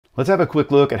Let's have a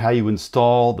quick look at how you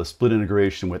install the Split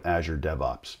integration with Azure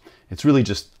DevOps. It's really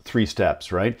just 3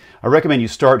 steps, right? I recommend you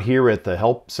start here at the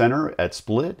Help Center at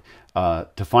Split.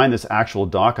 To find this actual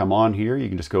doc I'm on here, you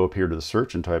can just go up here to the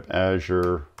search and type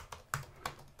Azure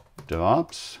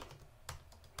DevOps,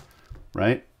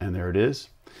 right? And there it is.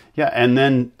 Yeah, and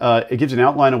then it gives you an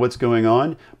outline of what's going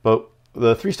on, but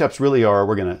the 3 steps really are,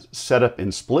 we're going to set up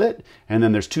in Split, and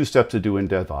then there's 2 steps to do in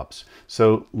DevOps.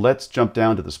 So let's jump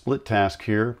down to the Split task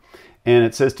here, and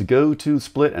it says to go to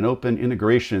Split and open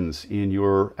integrations in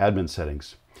your admin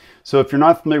settings. So if you're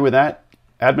not familiar with that,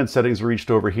 admin settings are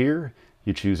reached over here.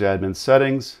 You choose admin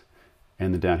settings,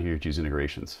 and then down here you choose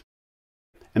integrations.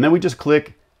 And then we just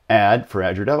click add for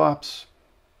Azure DevOps.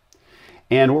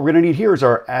 And what we're going to need here is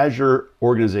our Azure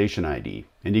organization ID.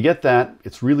 And you get that,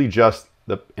 it's really just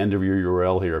the end of your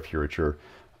URL here if you're at your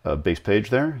base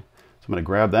page there. So I'm going to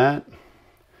grab that,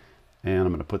 and I'm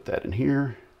going to put that in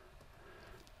here,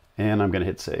 and I'm going to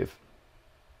hit save.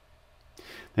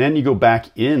 Then you go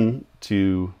back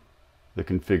into the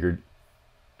configured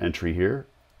entry here,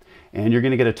 and you're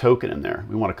going to get a token in there.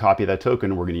 We want to copy that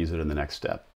token, and we're going to use it in the next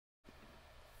step.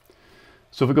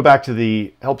 So if we go back to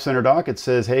the Help Center doc, it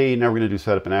says, hey, now we're going to do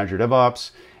setup in Azure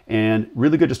DevOps. And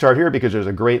really good to start here because there's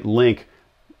a great link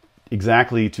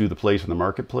exactly to the place in the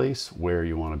marketplace where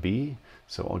you want to be.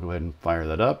 So I'll go ahead and fire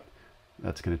that up.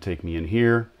 That's going to take me in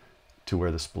here to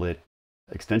where the Split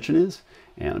extension is.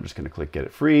 And I'm just going to click Get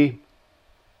It Free.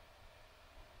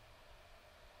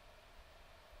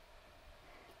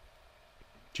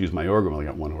 Choose my org. I've only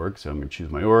got one org, so I'm going to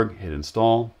choose my org, hit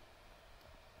Install.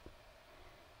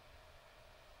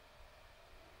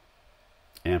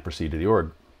 And proceed to the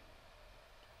org.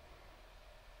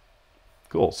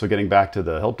 Cool. So getting back to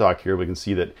the help doc here, we can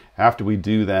see that after we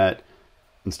do that,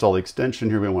 install the extension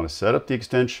here, we want to set up the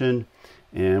extension.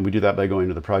 And we do that by going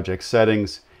to the project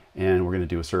settings, and we're going to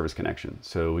do a service connection.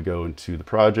 So we go into the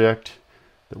project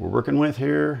that we're working with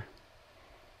here,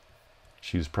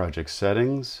 choose project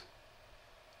settings,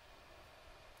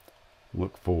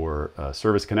 look for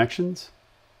service connections.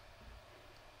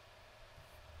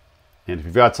 And if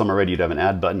you've got some already, you'd have an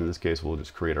add button. In this case, we'll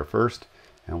just create our first,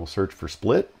 and we'll search for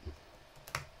Split.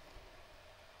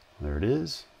 There it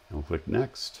is, and we'll click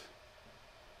next.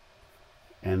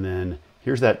 And then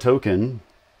here's that token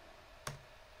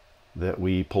that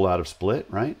we pull out of Split,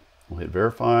 right? We'll hit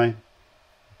verify.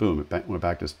 Boom, it went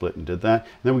back to Split and did that.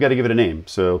 And then we got to give it a name.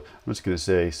 So I'm just going to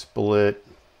say Split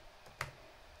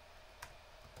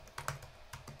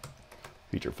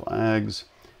feature flags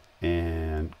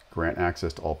and grant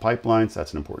access to all pipelines.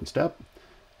 That's an important step.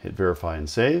 Hit verify and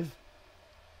save.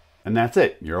 And that's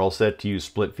it. You're all set to use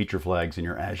Split feature flags in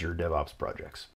your Azure DevOps projects.